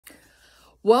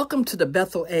Welcome to the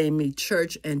Bethel AME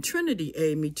Church and Trinity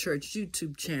AME Church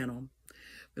YouTube channel.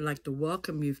 We'd like to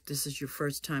welcome you if this is your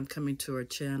first time coming to our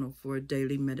channel for a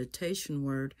daily meditation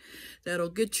word that'll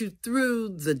get you through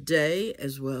the day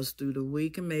as well as through the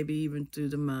week and maybe even through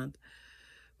the month.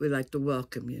 We'd like to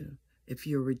welcome you. If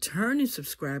you're a returning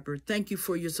subscriber, thank you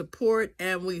for your support,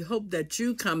 and we hope that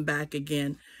you come back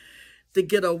again to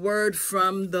get a word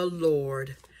from the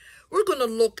Lord. We're going to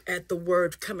look at the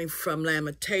word coming from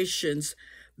Lamentations,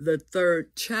 the 3rd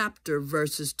chapter,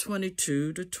 verses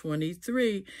 22 to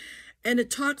 23. And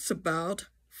it talks about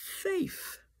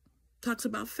faith.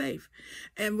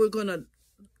 And we're going to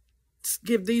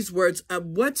give these words of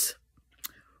what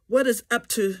is up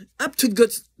to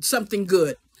good, something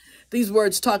good. These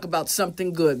words talk about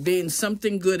something good, being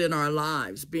something good in our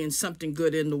lives, being something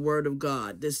good in the Word of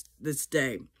God this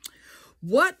day.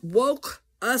 What woke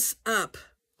us up?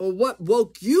 Or what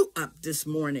woke you up this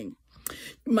morning?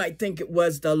 You might think it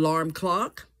was the alarm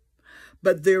clock,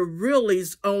 but there really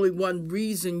is only one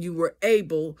reason you were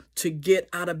able to get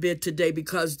out of bed today,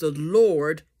 because the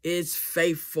Lord is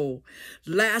faithful.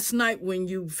 Last night when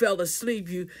you fell asleep,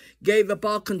 you gave up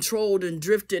all control and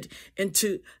drifted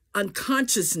into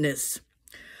unconsciousness.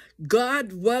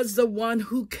 God was the one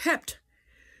who kept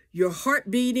your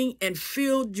heart beating and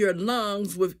filled your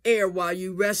lungs with air while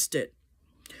you rested.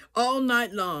 All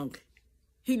night long,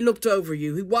 he looked over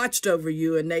you. He watched over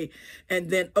you, and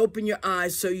then opened your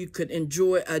eyes so you could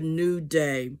enjoy a new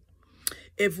day.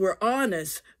 If we're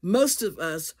honest, most of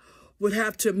us would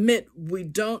have to admit we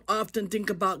don't often think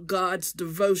about God's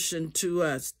devotion to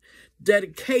us,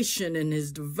 dedication and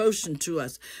his devotion to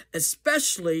us,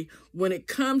 especially when it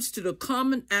comes to the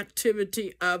common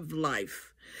activity of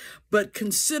life. But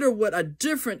consider what a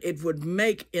difference it would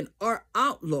make in our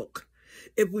outlook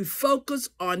if we focus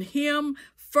on him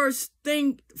first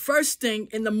thing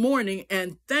in the morning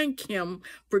and thank him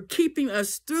for keeping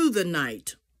us through the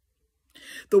night.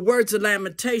 The words of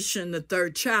Lamentation, the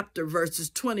 3rd chapter, verses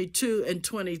 22 and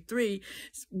 23,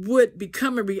 would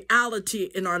become a reality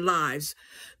in our lives.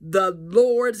 The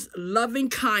Lord's loving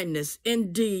kindness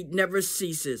indeed never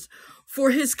ceases, for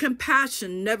his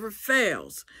compassion never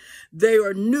fails. They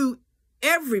are new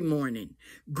every morning.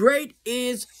 Great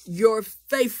is your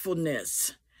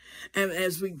faithfulness. And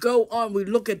as we go on, we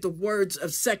look at the words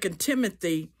of 2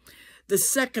 Timothy, the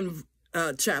 2nd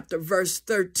chapter, verse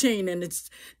 13, and it's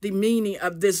the meaning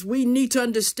of this. We need to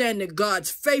understand that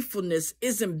God's faithfulness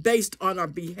isn't based on our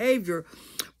behavior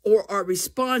or our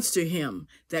response to him.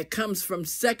 That comes from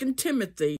 2 Timothy